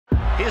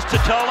Here's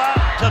Tatola.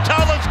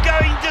 Tatola's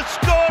going to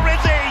score,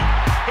 is he?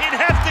 He'd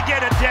have to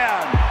get it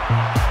down.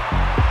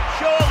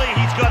 Surely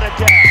he's got it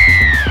down.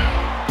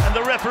 And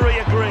the referee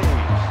agrees.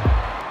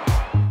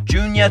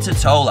 Junior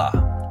Tatola,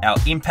 our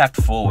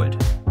impact forward.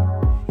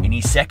 In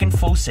his second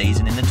full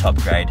season in the top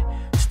grade,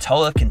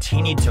 Tatola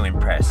continued to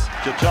impress.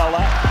 Tatola.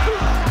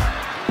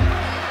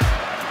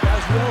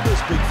 Does well,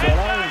 this big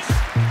fellow.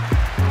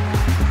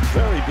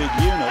 Very big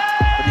unit,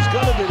 but he's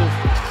got a bit of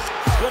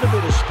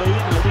speed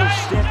and a little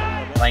step.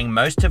 Playing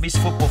most of his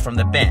football from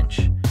the bench,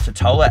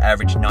 Tatola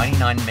averaged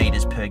 99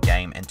 metres per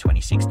game and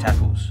 26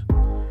 tackles.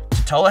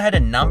 Tatola had a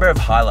number of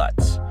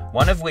highlights,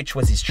 one of which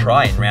was his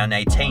try in round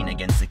 18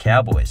 against the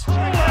Cowboys.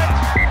 Junior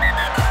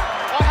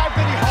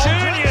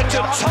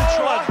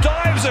Tatola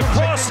dives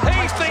across,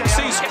 he thinks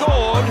he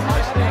scored.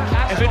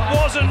 If it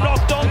wasn't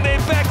knocked on, they're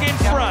back in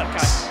front.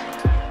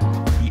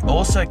 He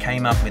also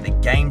came up with a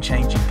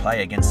game-changing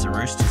play against the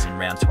Roosters in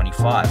round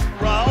 25.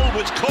 Roll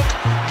was Cook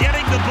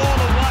getting the ball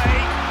away,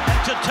 and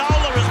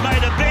Tatola has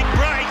made a big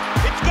break.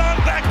 It's gone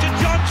back to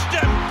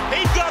Johnston.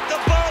 He got the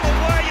ball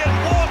away, and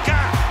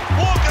Walker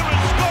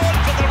has scored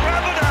for the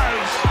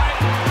Rabbitohs.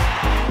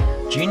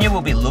 Junior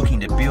will be looking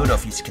to build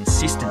off his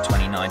consistent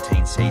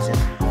 2019 season,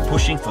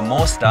 pushing for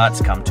more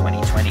starts come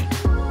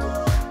 2020.